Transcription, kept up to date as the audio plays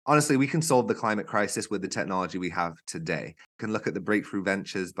Honestly, we can solve the climate crisis with the technology we have today. You can look at the breakthrough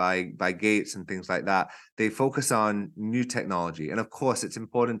ventures by Gates and things like that. They focus on new technology. And of course, it's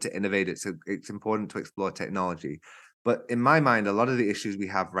important to innovate. It's important to explore technology. But in my mind, a lot of the issues we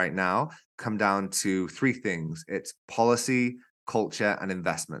have right now come down to three things. It's policy, culture, and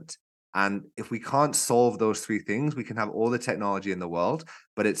investment. And if we can't solve those three things, we can have all the technology in the world,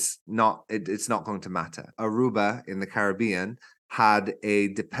 but it's not going to matter. Aruba in the Caribbean had a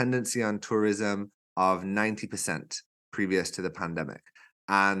dependency on tourism of 90% previous to the pandemic.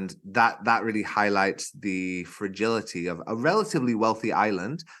 And that really highlights the fragility of a relatively wealthy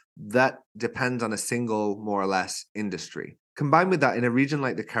island that depends on a single, more or less, industry. Combined with that, in a region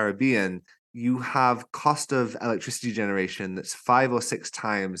like the Caribbean, you have cost of electricity generation that's 5 or 6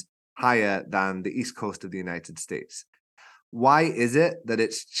 times higher than the East Coast of the United States. Why is it that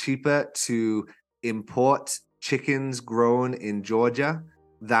it's cheaper to import chickens grown in Georgia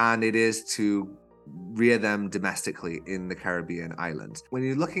than it is to rear them domestically in the Caribbean islands? When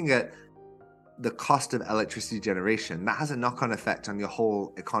you're looking at the cost of electricity generation, that has a knock-on effect on your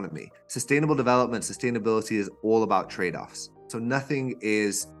whole economy. Sustainable development, sustainability is all about trade-offs. So nothing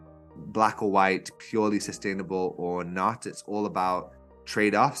is black or white, purely sustainable or not. It's all about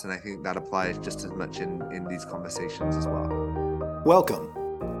trade-offs, and I think that applies just as much in these conversations as well.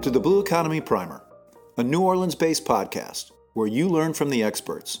 Welcome to the Blue Economy Primer, a New Orleans-based podcast where you learn from the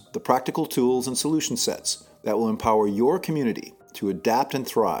experts the practical tools and solution sets that will empower your community to adapt and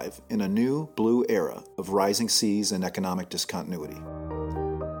thrive in a new blue era of rising seas and economic discontinuity.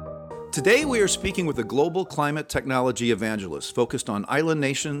 Today we are speaking with a global climate technology evangelist focused on island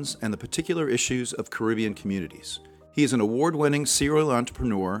nations and the particular issues of Caribbean communities. He is an award-winning serial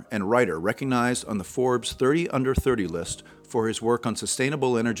entrepreneur and writer recognized on the Forbes 30 Under 30 list for his work on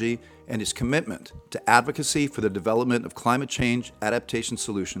sustainable energy and his commitment to advocacy for the development of climate change adaptation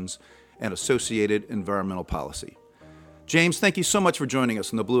solutions and associated environmental policy. James, thank you so much for joining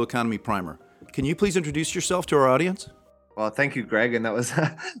us on the Blue Economy Primer. Can you please introduce yourself to our audience? Well, thank you, Greg. And that was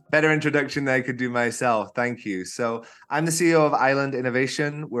a better introduction than I could do myself. Thank you. So I'm the CEO of Island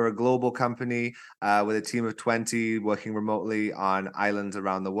Innovation. We're a global company with a team of 20 working remotely on islands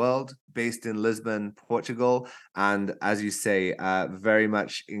around the world, based in Lisbon, Portugal. And as you say, very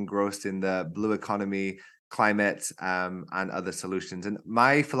much engrossed in the blue economy, climate, and other solutions. And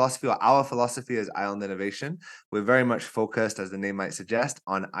my philosophy, or our philosophy as Island Innovation, we're very much focused, as the name might suggest,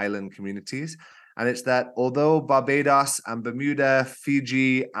 on island communities. And it's that although Barbados and Bermuda,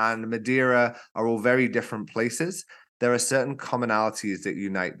 Fiji and Madeira are all very different places, there are certain commonalities that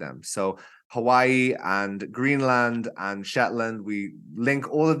unite them. So Hawaii and Greenland and Shetland, we link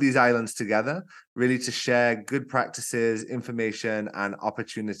all of these islands together really to share good practices, information, and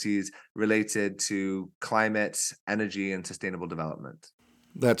opportunities related to climate, energy, and sustainable development.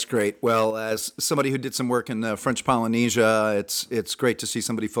 That's great. Well, as somebody who did some work in French Polynesia, it's great to see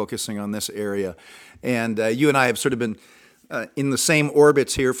somebody focusing on this area. And you and I have sort of been in the same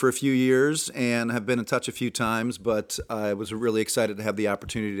orbits here for a few years and have been in touch a few times, but I was really excited to have the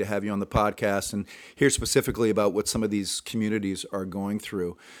opportunity to have you on the podcast and hear specifically about what some of these communities are going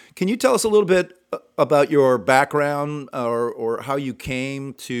through. Can you tell us a little bit about your background or how you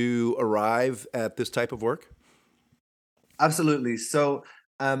came to arrive at this type of work? Absolutely. So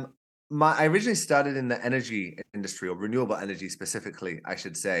I originally started in the energy industry, or renewable energy specifically, I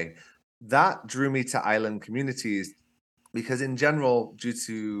should say. That drew me to island communities because in general, due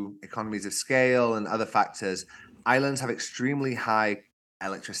to economies of scale and other factors, islands have extremely high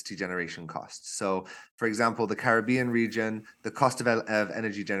electricity generation costs. So, for example, the Caribbean region, the cost of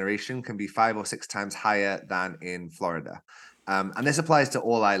energy generation can be 5 or 6 times higher than in Florida. And this applies to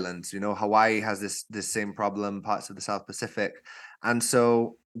all islands. You know, Hawaii has this same problem, parts of the South Pacific. And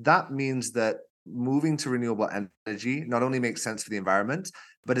so that means that moving to renewable energy not only makes sense for the environment,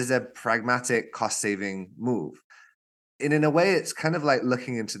 but is a pragmatic cost-saving move. And in a way, it's kind of like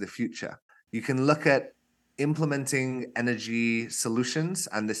looking into the future. You can look at implementing energy solutions,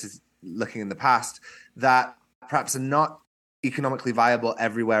 and this is looking in the past, that perhaps are not economically viable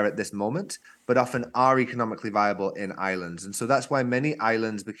everywhere at this moment, but often are economically viable in islands. And so that's why many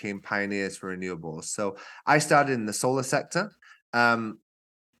islands became pioneers for renewables. So I started in the solar sector.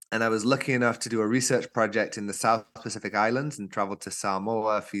 And I was lucky enough to do a research project in the South Pacific Islands and traveled to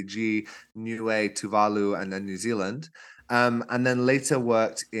Samoa, Fiji, Niue, Tuvalu, and then New Zealand. And then later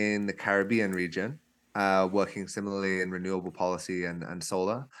worked in the Caribbean region, working similarly in renewable policy and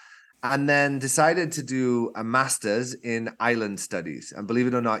solar. And then decided to do a master's in island studies. And believe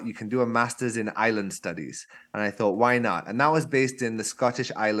it or not, you can do a master's in island studies. And I thought, why not? And that was based in the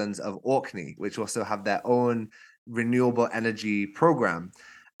Scottish islands of Orkney, which also have their own renewable energy program.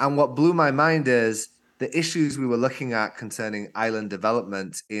 And what blew my mind is the issues we were looking at concerning island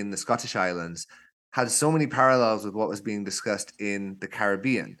development in the Scottish Islands had so many parallels with what was being discussed in the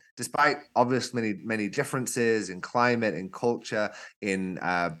Caribbean, despite obvious many differences in climate, in culture, in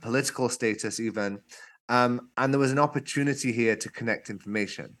political status, even. And there was an opportunity here to connect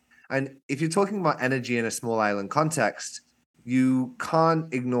information. And if you're talking about energy in a small island context, you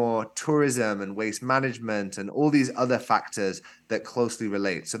can't ignore tourism and waste management and all these other factors that closely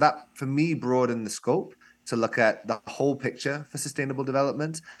relate. So that, for me, broadened the scope to look at the whole picture for sustainable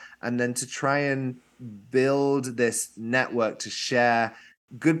development, and then to try and build this network to share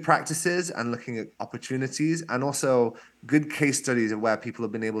good practices and looking at opportunities, and also good case studies of where people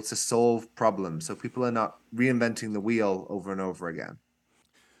have been able to solve problems. So people are not reinventing the wheel over and over again.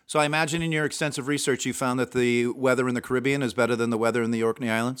 So I imagine in your extensive research, you found that the weather in the Caribbean is better than the weather in the Orkney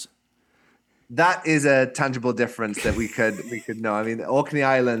Islands? That is a tangible difference that we could know. I mean, the Orkney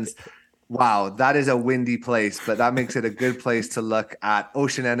Islands, wow, that is a windy place, but that makes it a good place to look at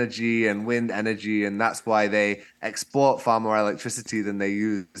ocean energy and wind energy, and that's why they export far more electricity than they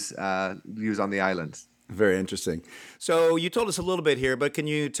use on the islands. Very interesting. So you told us a little bit here, but can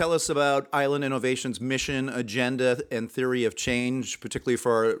you tell us about Island Innovation's mission, agenda, and theory of change, particularly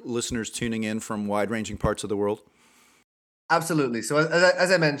for our listeners tuning in from wide-ranging parts of the world? Absolutely. So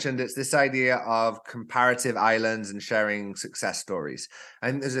as I mentioned, it's this idea of comparative islands and sharing success stories.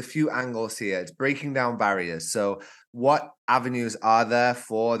 And there's a few angles here. It's breaking down barriers. So what avenues are there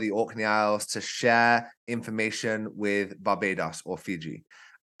for the Orkney Isles to share information with Barbados or Fiji?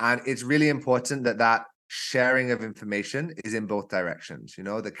 And it's really important that that sharing of information is in both directions. You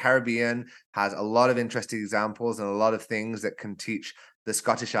know, the Caribbean has a lot of interesting examples and a lot of things that can teach the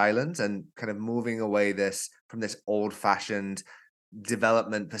Scottish Islands, and kind of moving away from this old-fashioned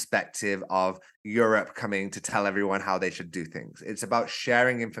development perspective of Europe coming to tell everyone how they should do things. It's about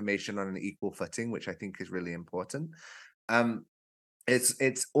sharing information on an equal footing, which I think is really important.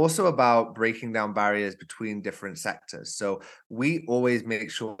 It's also about breaking down barriers between different sectors. So we always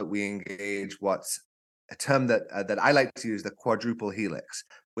make sure that we engage what's a term that I like to use, the quadruple helix,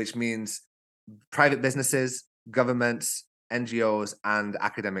 which means private businesses, governments, NGOs, and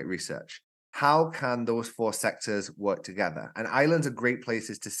academic research. How can those four sectors work together? And islands are great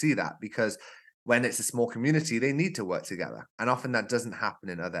places to see that, because when it's a small community, they need to work together. And often that doesn't happen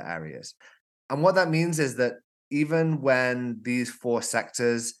in other areas. And what that means is that even when these four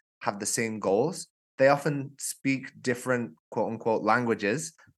sectors have the same goals, they often speak different quote unquote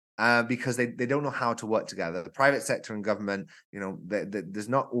languages, because they don't know how to work together. The private sector and government, there's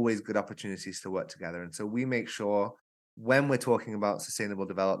not always good opportunities to work together. And so we make sure when we're talking about sustainable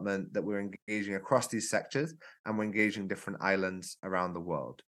development that we're engaging across these sectors, and we're engaging different islands around the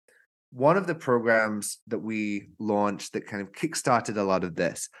world. One of the programs that we launched that kind of kickstarted a lot of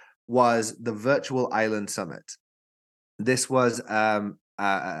this was the Virtual Island Summit. This was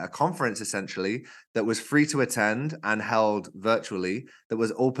a conference essentially that was free to attend and held virtually, that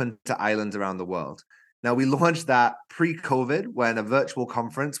was open to islands around the world. Now, we launched that pre-COVID when a virtual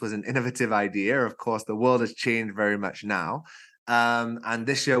conference was an innovative idea. Of course, the world has changed very much now. And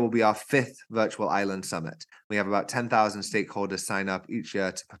this year will be our 5th Virtual Island Summit. We have about 10,000 stakeholders sign up each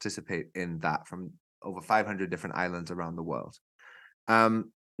year to participate in that from over 500 different islands around the world. Now,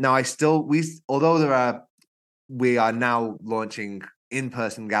 although we are now launching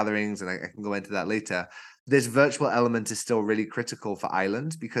in-person gatherings, and I can go into that later, this virtual element is still really critical for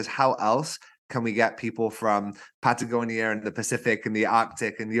islands, because how else can we get people from Patagonia and the Pacific and the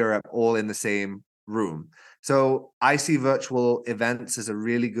Arctic and Europe all in the same room? So I see virtual events as a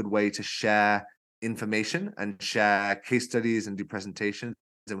really good way to share information and share case studies and do presentations.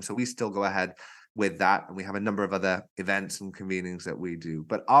 And so we still go ahead with that. And we have a number of other events and convenings that we do.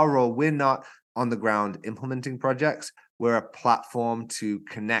 But our role, we're not on the ground implementing projects. We're a platform to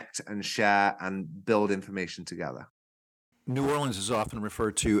connect and share and build information together. New Orleans is often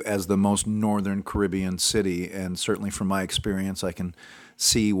referred to as the most northern Caribbean city, and certainly from my experience, I can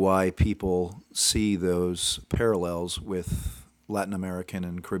see why people see those parallels with Latin American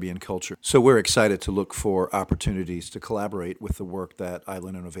and Caribbean culture. So we're excited to look for opportunities to collaborate with the work that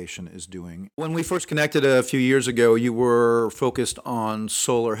Island Innovation is doing. When we first connected a few years ago, you were focused on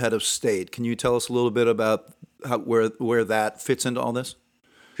solar head of state. Can you tell us a little bit about where that fits into all this?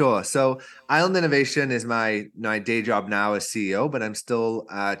 Sure. So Island Innovation is my day job now as CEO, but I'm still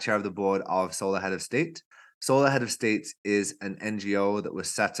chair of the board of Solar Head of State. Solar Head of State is an NGO that was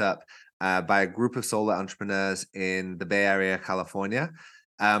set up by a group of solar entrepreneurs in the Bay Area, California,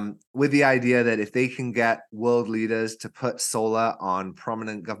 with the idea that if they can get world leaders to put solar on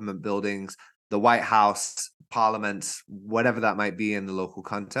prominent government buildings, the White House, parliaments, whatever that might be in the local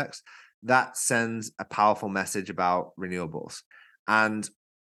context, that sends a powerful message about renewables. And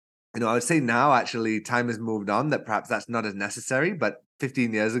I would say now actually time has moved on that perhaps that's not as necessary, but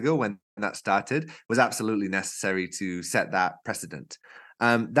 15 years ago when that started was absolutely necessary to set that precedent.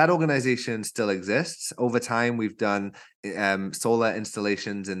 That organization still exists. Over time, we've done solar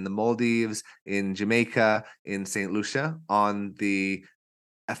installations in the Maldives, in Jamaica, in St. Lucia on the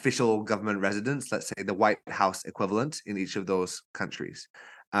official government residence, let's say the White House equivalent in each of those countries.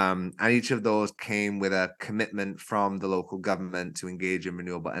 And each of those came with a commitment from the local government to engage in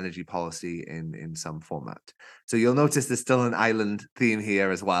renewable energy policy in some format. So you'll notice there's still an island theme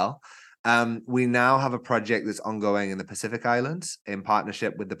here as well. We now have a project that's ongoing in the Pacific Islands in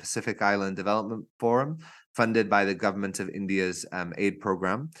partnership with the Pacific Island Development Forum, funded by the government of India's aid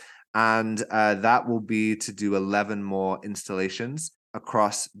program. And that will be to do 11 more installations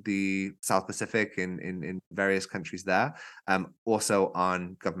across the South Pacific in various countries there, also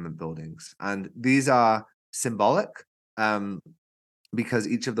on government buildings. And these are symbolic because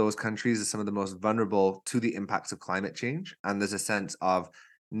each of those countries is some of the most vulnerable to the impacts of climate change. And there's a sense of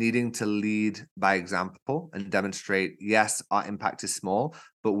needing to lead by example and demonstrate, yes, our impact is small,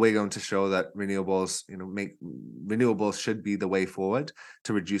 but we're going to show that renewables, renewables should be the way forward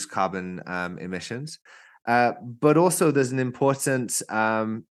to reduce carbon emissions. But also there's an important,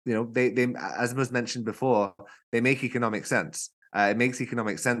 they as was mentioned before, they make economic sense. It makes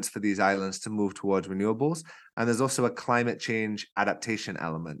economic sense for these islands to move towards renewables. And there's also a climate change adaptation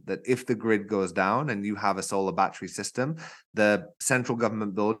element that if the grid goes down and you have a solar battery system, the central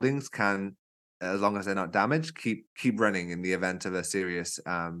government buildings can, as long as they're not damaged, keep running in the event of a serious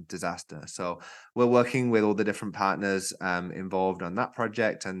disaster. So we're working with all the different partners involved on that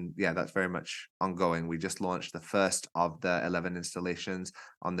project. And yeah, that's very much ongoing. We just launched the first of the 11 installations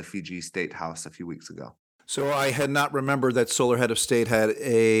on the Fiji State House a few weeks ago. So I had not remembered that Solar Head of State had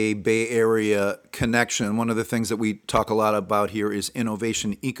a Bay Area connection. One of the things that we talk a lot about here is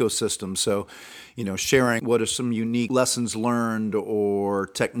innovation ecosystem. So, sharing what are some unique lessons learned or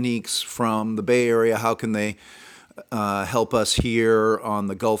techniques from the Bay Area. How can they help us here on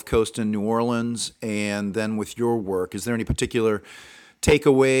the Gulf Coast in New Orleans? And then with your work, is there any particular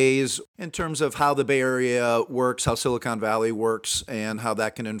takeaways in terms of how the Bay Area works, how Silicon Valley works, and how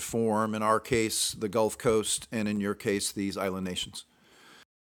that can inform, in our case, the Gulf Coast, and in your case, these island nations?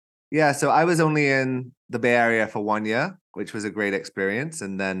 Yeah, so I was only in the Bay Area for 1 year, which was a great experience.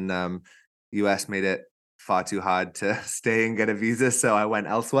 And then US made it far too hard to stay and get a visa, so I went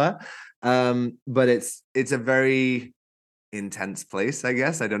elsewhere. But it's a very intense place, I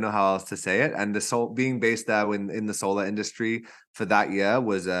guess. I don't know how else to say it. And being based there in the solar industry for that year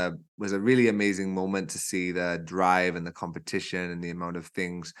was a really amazing moment to see the drive and the competition and the amount of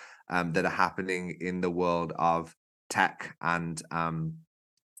things that are happening in the world of tech and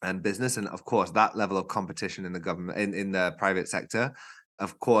business. And of course, that level of competition in the government, in the private sector,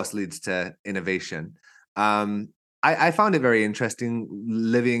 of course, leads to innovation. I found it very interesting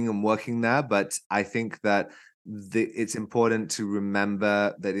living and working there, but I think that it's important to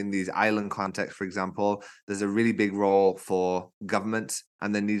remember that in these island contexts, for example, there's a really big role for government,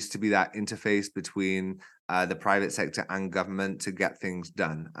 and there needs to be that interface between the private sector and government to get things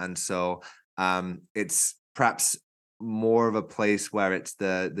done. And so it's perhaps more of a place where it's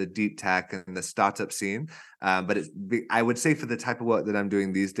the deep tech and the startup scene, but I would say for the type of work that I'm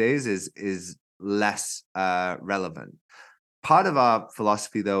doing these days is less relevant. Part of our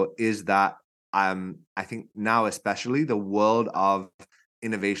philosophy, though, is that I think now especially the world of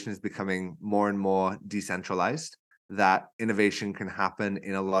innovation is becoming more and more decentralized, that innovation can happen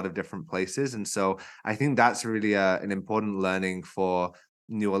in a lot of different places. And so I think that's really an important learning for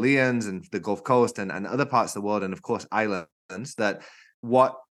New Orleans and the Gulf Coast and other parts of the world, and of course islands, that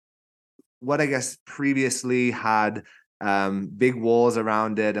what I guess previously had big walls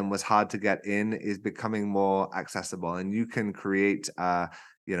around it and was hard to get in is becoming more accessible. And you can create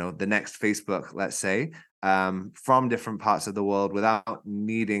the next Facebook, let's say, from different parts of the world without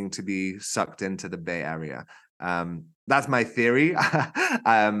needing to be sucked into the Bay Area. That's my theory.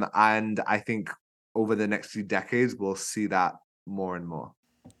 And I think over the next few decades, we'll see that more and more.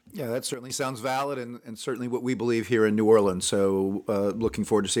 Yeah, that certainly sounds valid and certainly what we believe here in New Orleans. So looking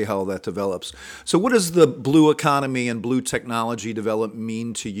forward to see how that develops. So what does the blue economy and blue technology development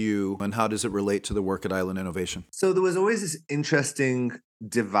mean to you, and how does it relate to the work at Island Innovation? So there was always this interesting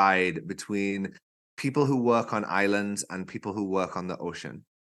divide between people who work on islands and people who work on the ocean.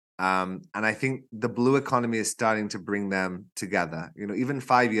 And I think the blue economy is starting to bring them together. Even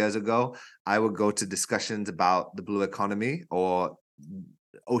 5 years ago, I would go to discussions about the blue economy or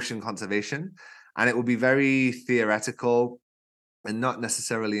ocean conservation, And it will be very theoretical and not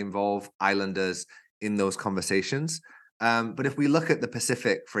necessarily involve islanders in those conversations. But if we look at the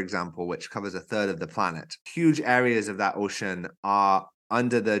Pacific, for example, which covers a third of the planet, huge areas of that ocean are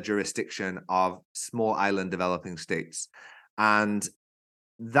under the jurisdiction of small island developing states. And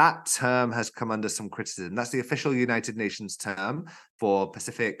that term has come under some criticism. That's the official United Nations term for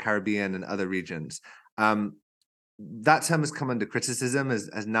Pacific, Caribbean, and other regions. That term has come under criticism,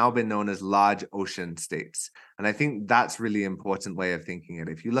 has now been known as large ocean states. And I think that's really important way of thinking it.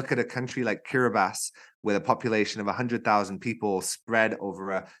 If you look at a country like Kiribati, with a population of 100,000 people spread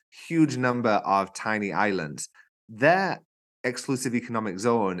over a huge number of tiny islands, their exclusive economic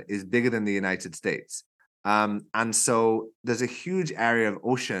zone is bigger than the United States. And so there's a huge area of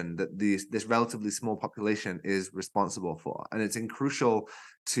ocean that this relatively small population is responsible for. And it's crucial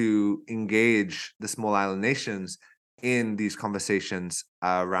to engage the small island nations in these conversations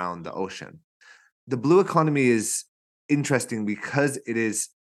around the ocean. The blue economy is interesting because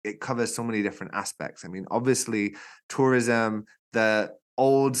it covers so many different aspects. I mean, obviously, tourism, the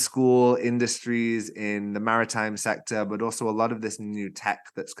old school industries in the maritime sector, but also a lot of this new tech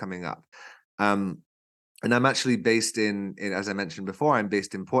that's coming up. And I'm actually based in, as I mentioned before, I'm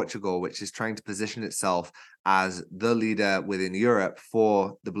based in Portugal, which is trying to position itself as the leader within Europe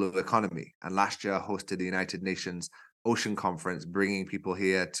for the blue economy. And last year hosted the United Nations Ocean Conference, bringing people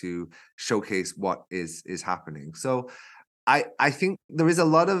here to showcase what is happening. So I think there is a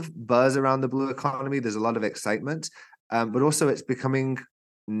lot of buzz around the blue economy. There's a lot of excitement, but also it's becoming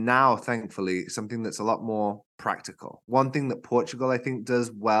now, thankfully, something that's a lot more practical. One thing that Portugal, I think,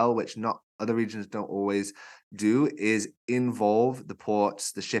 does well, which not other regions don't always do, is involve the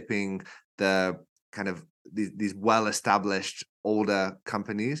ports, the shipping, the kind of these well-established older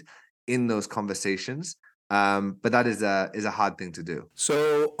companies in those conversations. But that is a hard thing to do.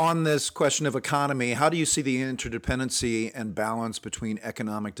 So on this question of economy, how do you see the interdependency and balance between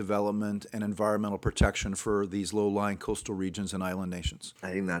economic development and environmental protection for these low-lying coastal regions and island nations?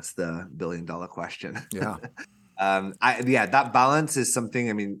 I think that's the billion-dollar question. Yeah. That balance is something,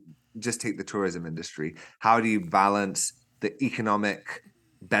 I mean, just take the tourism industry. How do you balance the economic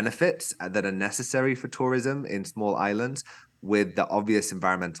benefits that are necessary for tourism in small islands with the obvious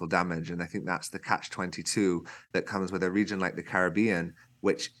environmental damage? And I think that's the catch-22 that comes with a region like the Caribbean,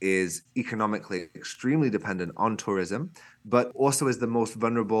 which is economically extremely dependent on tourism, but also is the most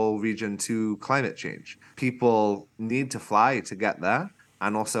vulnerable region to climate change. People need to fly to get there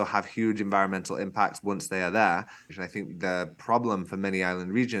and also have huge environmental impacts once they are there. And I think the problem for many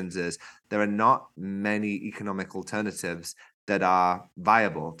island regions is there are not many economic alternatives that are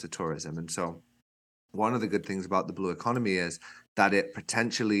viable to tourism. And so one of the good things about the blue economy is that it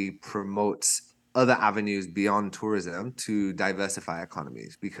potentially promotes other avenues beyond tourism to diversify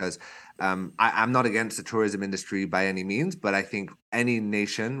economies, because I'm not against the tourism industry by any means, but I think any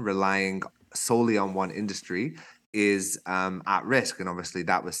nation relying solely on one industry is at risk. And obviously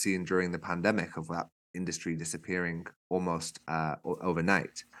that was seen during the pandemic of that industry disappearing almost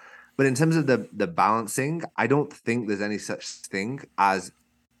overnight. But in terms of the balancing, I don't think there's any such thing as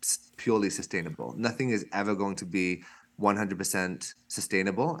purely sustainable. Nothing is ever going to be 100%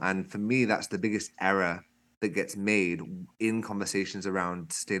 sustainable. And for me, that's the biggest error that gets made in conversations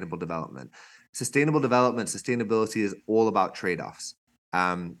around sustainable development. Sustainable development, sustainability is all about trade-offs.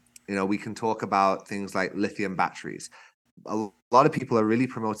 We can talk about things like lithium batteries. A lot of people are really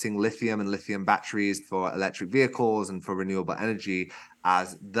promoting lithium and lithium batteries for electric vehicles and for renewable energy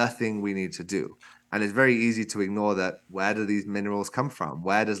as the thing we need to do. And it's very easy to ignore that. Where do these minerals come from?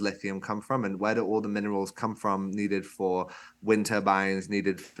 Where does lithium come from? And where do all the minerals come from needed for wind turbines,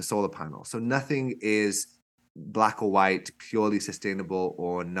 needed for solar panels? So nothing is black or white, purely sustainable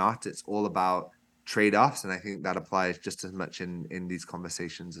or not. It's all about trade-offs. And I think that applies just as much in these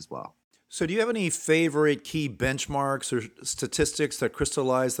conversations as well. So do you have any favorite key benchmarks or statistics that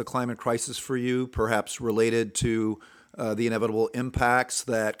crystallize the climate crisis for you, perhaps related to the inevitable impacts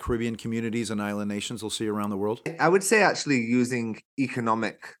that Caribbean communities and island nations will see around the world? I would say actually using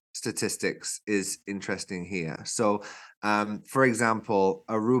economic statistics is interesting here. So, for example,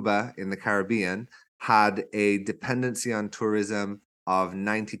 Aruba in the Caribbean had a dependency on tourism of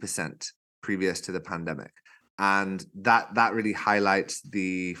 90% previous to the pandemic. And that really highlights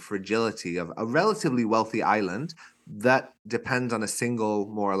the fragility of a relatively wealthy island that depends on a single,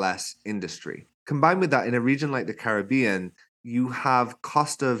 more or less, industry. Combined with that, in a region like the Caribbean, you have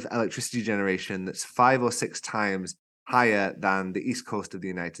cost of electricity generation that's 5 or 6 times higher than the East Coast of the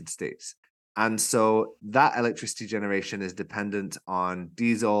United States. And so that electricity generation is dependent on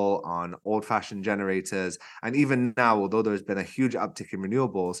diesel, on old-fashioned generators, and even now, although there's been a huge uptick in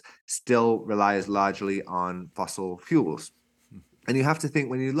renewables, still relies largely on fossil fuels. And you have to think,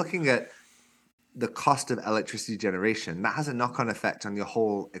 when you're looking at the cost of electricity generation, that has a knock-on effect on your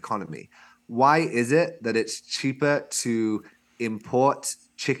whole economy. Why is it that it's cheaper to import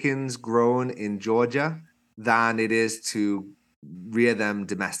chickens grown in Georgia than it is to rear them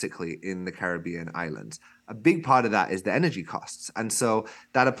domestically in the Caribbean islands? A big part of that is the energy costs. And so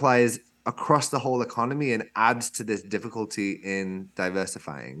that applies across the whole economy and adds to this difficulty in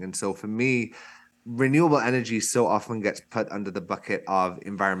diversifying. And so for me, renewable energy so often gets put under the bucket of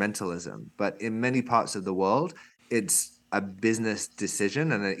environmentalism, but in many parts of the world, it's a business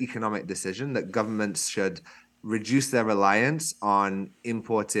decision and an economic decision that governments should reduce their reliance on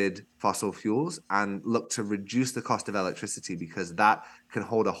imported fossil fuels and look to reduce the cost of electricity, because that can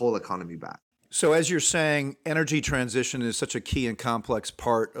hold a whole economy back. So, as you're saying, energy transition is such a key and complex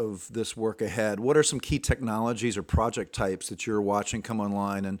part of this work ahead. What are some key technologies or project types that you're watching come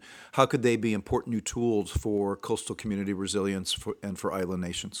online, and how could they be important new tools for coastal community resilience and for island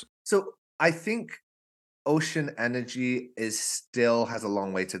nations? So I think ocean energy still has a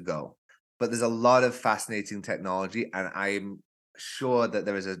long way to go, but there's a lot of fascinating technology, and I'm sure that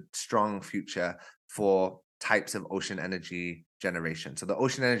there is a strong future for types of ocean energy generation. So the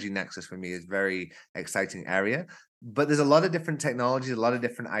ocean energy nexus for me is very exciting area, but there's a lot of different technologies, a lot of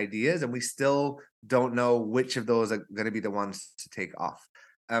different ideas, and we still don't know which of those are going to be the ones to take off.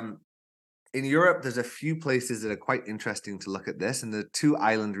 Um, in Europe, there's a few places that are quite interesting to look at this, and the two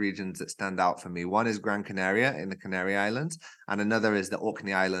island regions that stand out for me. One is Gran Canaria in the Canary Islands, and another is the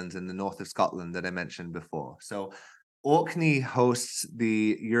Orkney Islands in the north of Scotland that I mentioned before. So Orkney hosts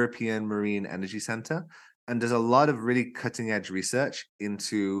the European Marine Energy Center, and there's a lot of really cutting edge research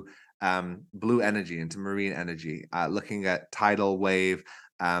into blue energy, into marine energy, looking at tidal wave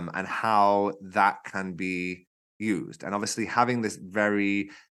and how that can be used. And obviously, having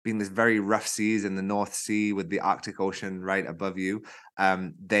being this very rough seas in the North Sea with the Arctic Ocean right above you,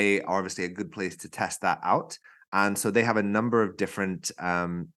 they are obviously a good place to test that out. And so they have a number of different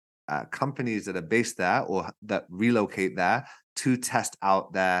companies that are based there or that relocate there to test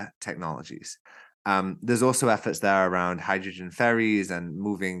out their technologies. There's also efforts there around hydrogen ferries and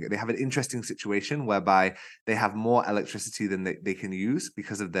moving. They have an interesting situation whereby they have more electricity than they can use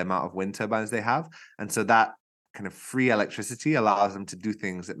because of the amount of wind turbines they have. And so that kind of free electricity allows them to do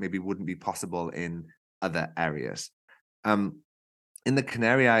things that maybe wouldn't be possible in other areas. In the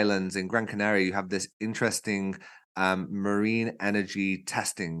Canary Islands, in Gran Canaria, you have this interesting marine energy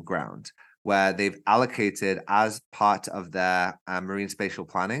testing ground where they've allocated, as part of their marine spatial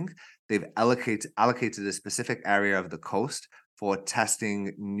planning, they've allocated a specific area of the coast for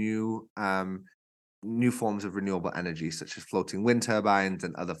testing new forms of renewable energy, such as floating wind turbines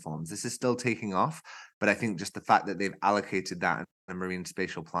and other forms. This is still taking off, but I think just the fact that they've allocated that in a marine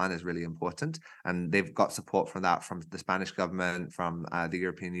spatial plan is really important. And they've got support from that from the Spanish government, from the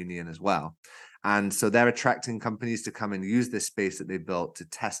European Union as well. And so they're attracting companies to come and use this space that they built to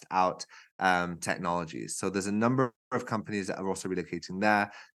test out technologies. So there's a number of companies that are also relocating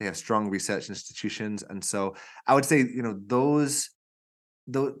there. They have strong research institutions. And so I would say,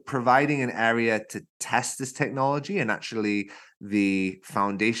 providing an area to test this technology and actually the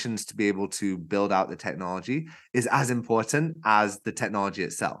foundations to be able to build out the technology is as important as the technology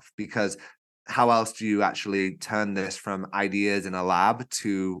itself, because how else do you actually turn this from ideas in a lab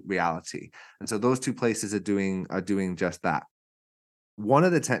to reality? And so those two places are doing just that. One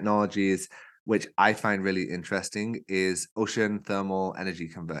of the technologies which I find really interesting is ocean thermal energy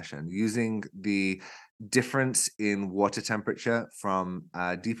conversion, using the difference in water temperature from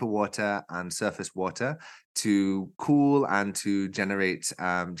deeper water and surface water to cool and to generate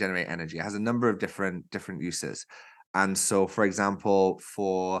energy. It has a number of different uses. And so, for example,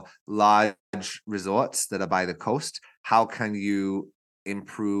 for large resorts that are by the coast, how can you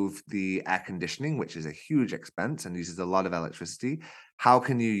improve the air conditioning, which is a huge expense and uses a lot of electricity? How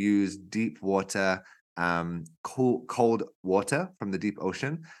can you use deep water, cold water from the deep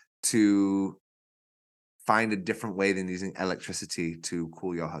ocean to find a different way than using electricity to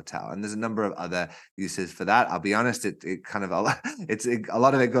cool your hotel? And there's a number of other uses for that. I'll be honest, it kind of a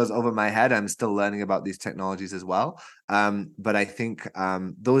lot of it goes over my head. I'm still learning about these technologies as well. But I think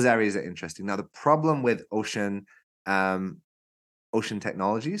those areas are interesting. Now, the problem with ocean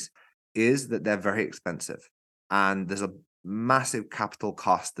technologies is that they're very expensive, and there's a massive capital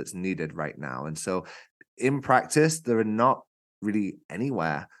cost that's needed right now. And so in practice, there are not really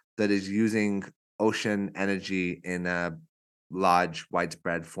anywhere that is using ocean energy in a large,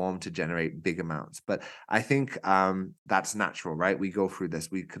 widespread form to generate big amounts. But I think that's natural, right? We go through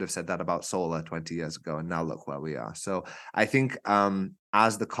this. We could have said that about solar 20 years ago, and now look where we are. So I think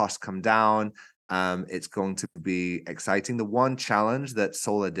as the costs come down, it's going to be exciting. The one challenge that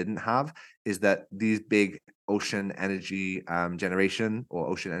solar didn't have is that these big ocean energy generation or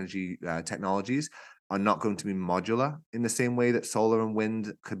ocean energy technologies are not going to be modular in the same way that solar and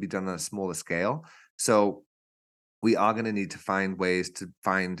wind could be done on a smaller scale. So we are going to need to find ways to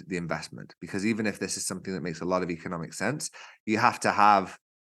find the investment, because even if this is something that makes a lot of economic sense, you have to have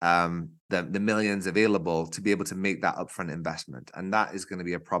the millions available to be able to make that upfront investment. And that is going to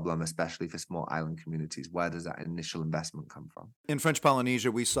be a problem, especially for small island communities. Where does that initial investment come from? In French Polynesia,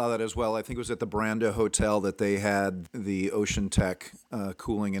 we saw that as well. I think it was at the Branda Hotel that they had the ocean tech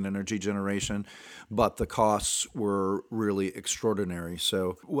cooling and energy generation, but the costs were really extraordinary.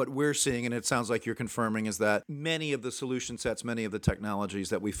 So what we're seeing, and it sounds like you're confirming, is that many of the solution sets, many of the technologies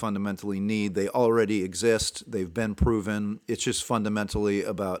that we fundamentally need, they already exist. They've been proven. It's just fundamentally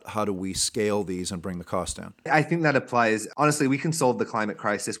about how do we scale these and bring the cost down. I think that applies. Honestly, we can solve the climate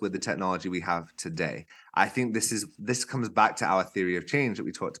crisis with the technology we have today. I think this comes back to our theory of change that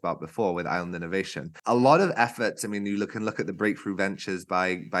we talked about before with island innovation. A lot of efforts, I mean, you can look at the breakthrough ventures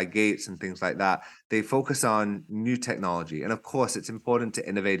by Gates and things like that. They focus on new technology. And of course, it's important to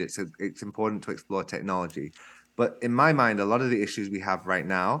innovate. It's important to explore technology. But in my mind, a lot of the issues we have right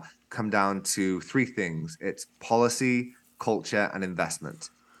now come down to three things. It's policy, culture, and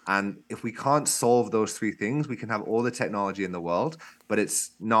investment. And if we can't solve those three things, we can have all the technology in the world, but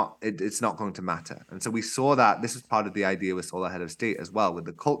it's not going to matter. And so we saw that this was part of the idea with Solar Head of State as well, with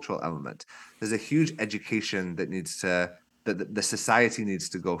the cultural element. There's a huge education that the society needs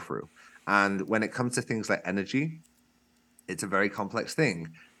to go through. And when it comes to things like energy, it's a very complex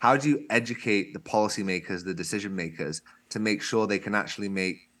thing. How do you educate the policymakers, the decision makers, to make sure they can actually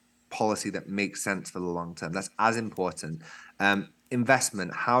make policy that makes sense for the long term? That's as important.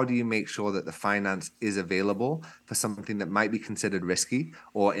 Investment, how do you make sure that the finance is available for something that might be considered risky,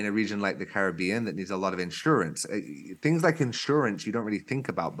 or in a region like the Caribbean that needs a lot of insurance? Things like insurance you don't really think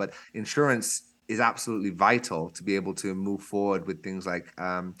about, but insurance is absolutely vital to be able to move forward with things like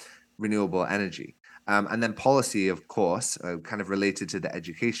renewable energy. And then policy, of course, kind of related to the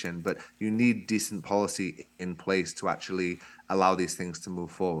education, but you need decent policy in place to actually allow these things to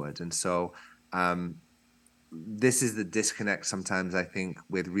move forward. And so this is the disconnect sometimes, I think,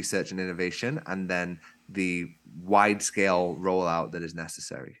 with research and innovation and then the wide scale rollout that is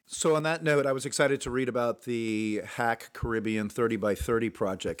necessary. So on that note, I was excited to read about the Hack Caribbean 30 by 30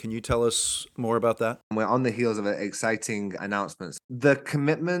 project. Can you tell us more about that? We're on the heels of exciting announcements. The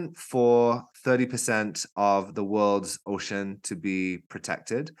commitment for 30% of the world's ocean to be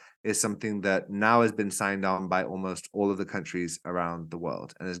protected is something that now has been signed on by almost all of the countries around the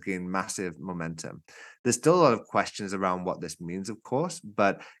world and has gained massive momentum. There's still a lot of questions around what this means, of course,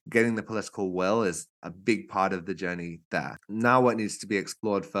 but getting the political will is a big part of the journey there. Now, what needs to be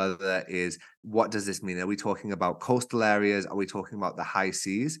explored further is, what does this mean? Are we talking about coastal areas? Are we talking about the high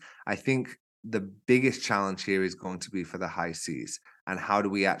seas? I think the biggest challenge here is going to be for the high seas. And how do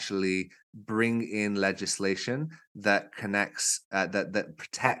we actually bring in legislation that connects, that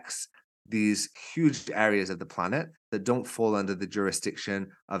protects these huge areas of the planet that don't fall under the jurisdiction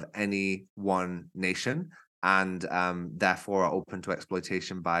of any one nation, and therefore are open to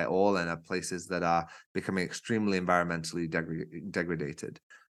exploitation by all, and are places that are becoming extremely environmentally degraded.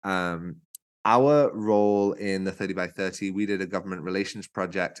 Our role in the 30 by 30, we did a government relations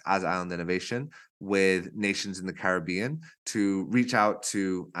project as Island Innovation with nations in the Caribbean to reach out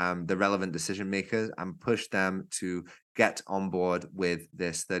to the relevant decision makers and push them to get on board with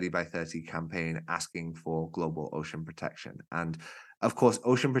this 30 by 30 campaign asking for global ocean protection. And of course,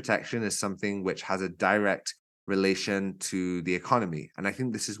 ocean protection is something which has a direct relation to the economy. And I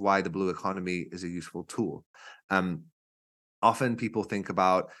think this is why the blue economy is a useful tool. Often people think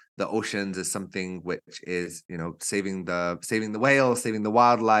about the oceans as something which is, saving the whales, saving the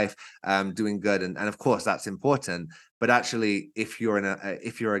wildlife, doing good, and of course that's important. But actually, if you're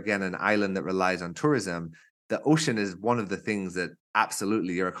again an island that relies on tourism, the ocean is one of the things that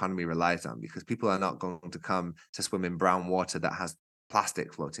absolutely your economy relies on, because people are not going to come to swim in brown water that has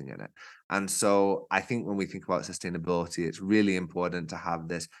plastic floating in it. And so I think when we think about sustainability, it's really important to have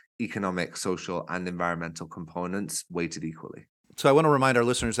this economic, social, and environmental components weighted equally. So I want to remind our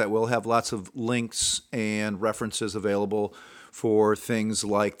listeners that we'll have lots of links and references available for things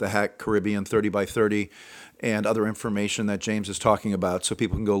like the Hack Caribbean 30 by 30 and other information that James is talking about, so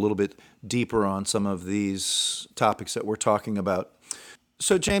people can go a little bit deeper on some of these topics that we're talking about.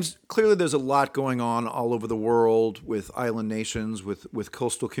 So, James, clearly there's a lot going on all over the world with island nations, with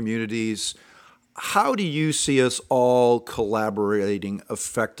coastal communities. How do you see us all collaborating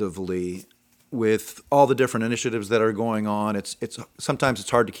effectively with all the different initiatives that are going on? It's sometimes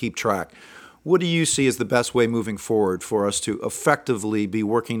it's hard to keep track. What do you see as the best way moving forward for us to effectively be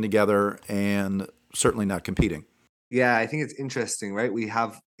working together and certainly not competing? Yeah, I think it's interesting, right? We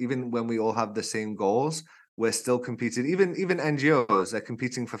have, even when we all have the same goals, we're still competing. Even NGOs are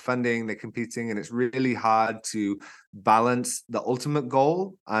competing for funding, they're competing, and it's really hard to balance the ultimate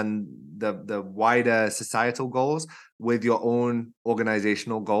goal and the wider societal goals with your own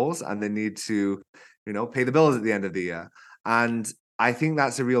organizational goals and the need to, pay the bills at the end of the year. And I think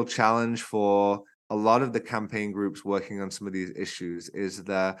that's a real challenge for a lot of the campaign groups working on some of these issues, is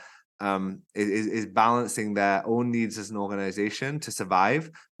balancing their own needs as an organization to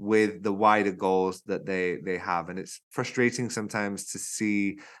survive with the wider goals that they have. And it's frustrating sometimes to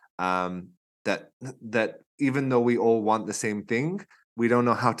see that even though we all want the same thing, we don't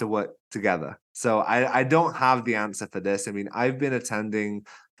know how to work together. So I don't have the answer for this. I mean, I've been attending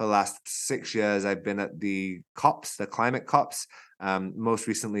for the last 6 years. I've been at the COPs, the climate COPs, most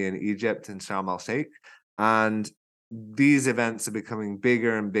recently in Egypt in Sharm el Sheikh. And these events are becoming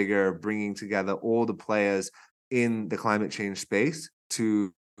bigger and bigger, bringing together all the players in the climate change space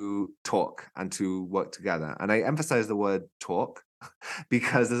to talk and to work together. And I emphasize the word talk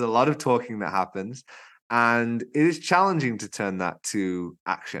because there's a lot of talking that happens, and it is challenging to turn that to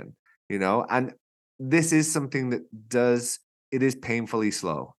action, and this is something that it is painfully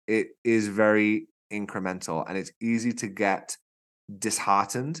slow. It is very incremental, and it's easy to get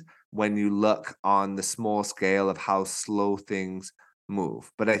disheartened when you look on the small scale of how slow things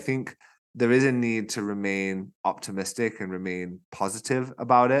move. But I think there is a need to remain optimistic and remain positive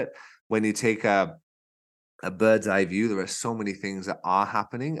about it. When you take a bird's eye view, there are so many things that are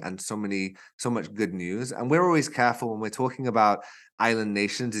happening and so much good news. And we're always careful when we're talking about island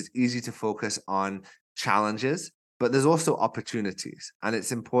nations. It's easy to focus on challenges, but there's also opportunities. And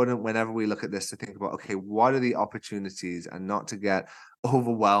it's important whenever we look at this to think about, okay, what are the opportunities, and not to get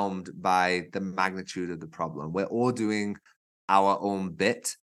overwhelmed by the magnitude of the problem. We're all doing our own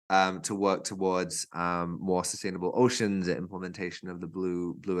bit to work towards more sustainable oceans, the implementation of the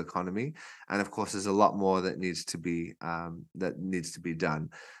blue economy, and of course, there's a lot more that needs to be done.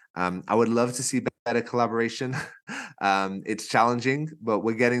 I would love to see better collaboration. It's challenging, but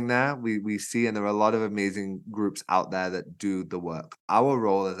we're getting there. We see, and there are a lot of amazing groups out there that do the work. Our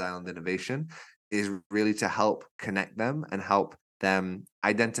role as Island Innovation is really to help connect them and help them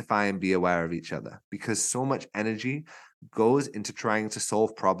identify and be aware of each other, because so much energy goes into trying to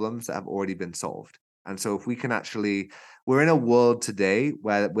solve problems that have already been solved. And so if we can we're in a world today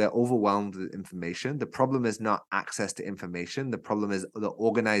where we're overwhelmed with information. The problem is not access to information. The problem is the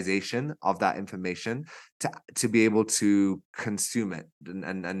organization of that information to be able to consume it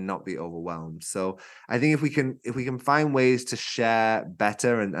and not be overwhelmed. So I think if we can find ways to share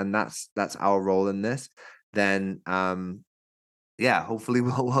better, and that's our role in this, then yeah, hopefully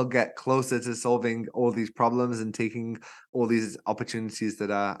we'll get closer to solving all these problems and taking all these opportunities that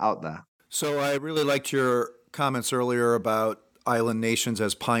are out there. So I really liked your comments earlier about island nations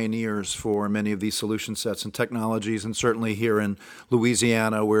as pioneers for many of these solution sets and technologies. And certainly here in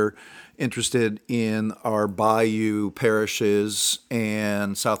Louisiana, we're interested in our bayou parishes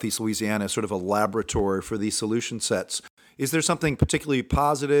and Southeast Louisiana as sort of a laboratory for these solution sets. Is there something particularly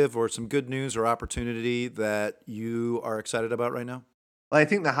positive or some good news or opportunity that you are excited about right now? Well, I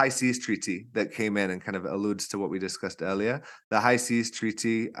think the High Seas Treaty that came in and kind of alludes to what we discussed earlier. The High Seas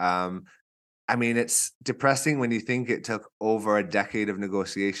Treaty, I mean, it's depressing when you think it took over a decade of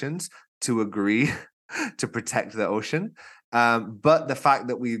negotiations to agree to protect the ocean. But the fact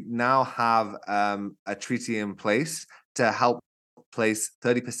that we now have a treaty in place to help place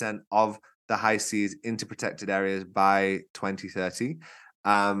 30% of the high seas into protected areas by 2030,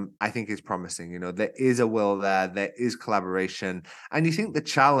 I think is promising. There is a will there is collaboration. And you think the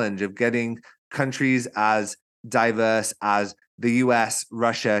challenge of getting countries as diverse as the US,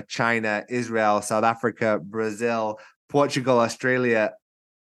 Russia, China, Israel, South Africa, Brazil, Portugal, Australia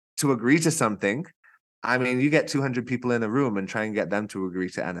to agree to something. I mean, you get 200 people in a room and try and get them to agree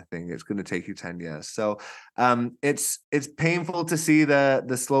to anything. It's going to take you 10 years. So it's painful to see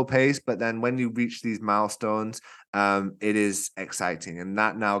the slow pace, but then when you reach these milestones, it is exciting. And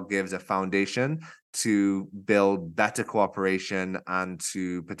that now gives a foundation to build better cooperation and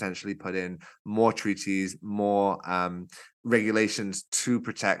to potentially put in more treaties, more regulations to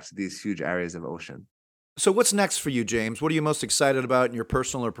protect these huge areas of ocean. So what's next for you, James? What are you most excited about in your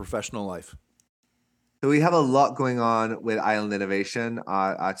personal or professional life? So we have a lot going on with Island Innovation.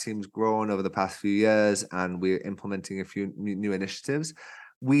 Our team's grown over the past few years, and we're implementing a few new initiatives.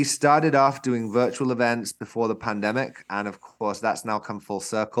 We started off doing virtual events before the pandemic, and of course, that's now come full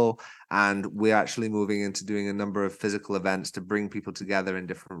circle. And we're actually moving into doing a number of physical events to bring people together in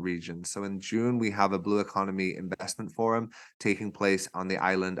different regions. So in June, we have a Blue Economy Investment Forum taking place on the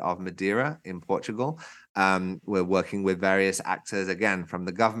island of Madeira in Portugal. We're working with various actors, again, from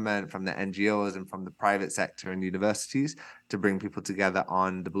the government, from the NGOs, and from the private sector and universities to bring people together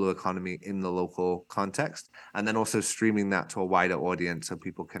on the blue economy in the local context, and then also streaming that to a wider audience so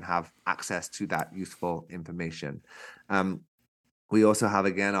people can have access to that useful information. We also have,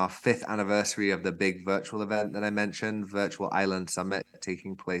 again, our 5th anniversary of the big virtual event that I mentioned, Virtual Island Summit,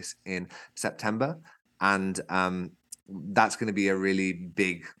 taking place in September. And that's going to be a really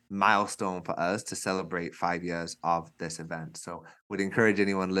big milestone for us to celebrate 5 years of this event. So would encourage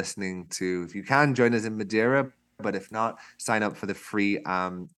anyone listening to, if you can, join us in Madeira, but if not, sign up for the free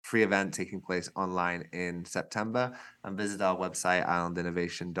event taking place online in September, and visit our website,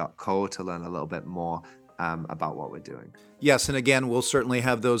 islandinnovation.co, to learn a little bit more about what we're doing. Yes, and again, we'll certainly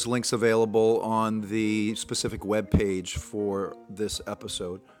have those links available on the specific webpage for this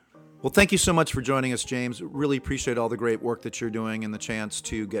episode. Well, thank you so much for joining us, James. Really appreciate all the great work that you're doing and the chance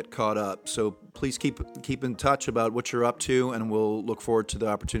to get caught up. So please keep in touch about what you're up to, and we'll look forward to the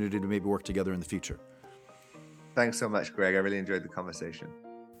opportunity to maybe work together in the future. Thanks so much, Greg. I really enjoyed the conversation.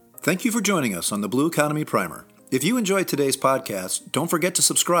 Thank you for joining us on the Blue Economy Primer. If you enjoyed today's podcast, don't forget to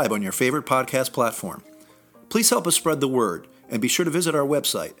subscribe on your favorite podcast platform. Please help us spread the word, and be sure to visit our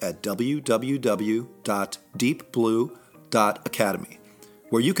website at www.deepblue.academy,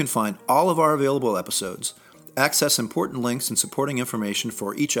 where you can find all of our available episodes, access important links and supporting information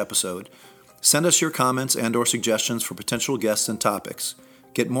for each episode, send us your comments and/or suggestions for potential guests and topics,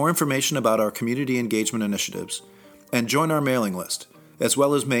 get more information about our community engagement initiatives, and join our mailing list, as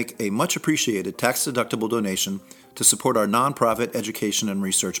well as make a much appreciated tax-deductible donation to support our nonprofit education and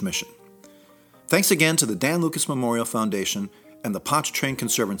research mission. Thanks again to the Dan Lucas Memorial Foundation and the Pontchartrain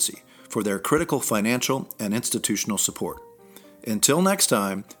Conservancy for their critical financial and institutional support. Until next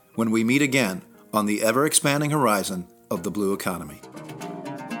time, when we meet again on the ever-expanding horizon of the blue economy.